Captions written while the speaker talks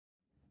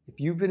If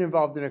you've been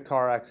involved in a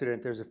car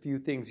accident, there's a few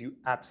things you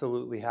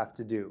absolutely have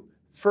to do.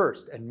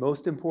 First, and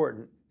most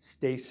important,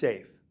 stay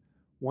safe.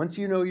 Once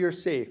you know you're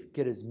safe,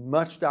 get as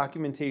much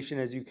documentation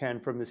as you can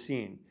from the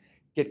scene.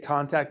 Get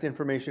contact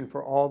information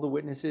for all the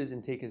witnesses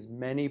and take as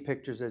many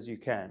pictures as you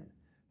can.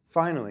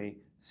 Finally,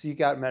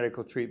 seek out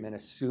medical treatment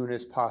as soon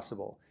as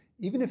possible.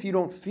 Even if you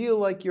don't feel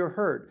like you're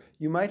hurt,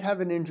 you might have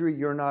an injury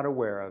you're not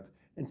aware of,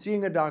 and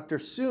seeing a doctor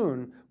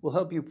soon will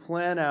help you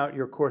plan out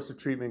your course of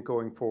treatment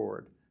going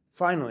forward.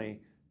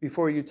 Finally,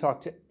 before you talk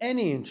to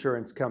any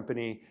insurance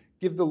company,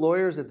 give the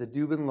lawyers at the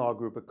Dubin Law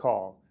Group a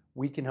call.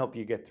 We can help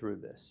you get through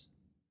this.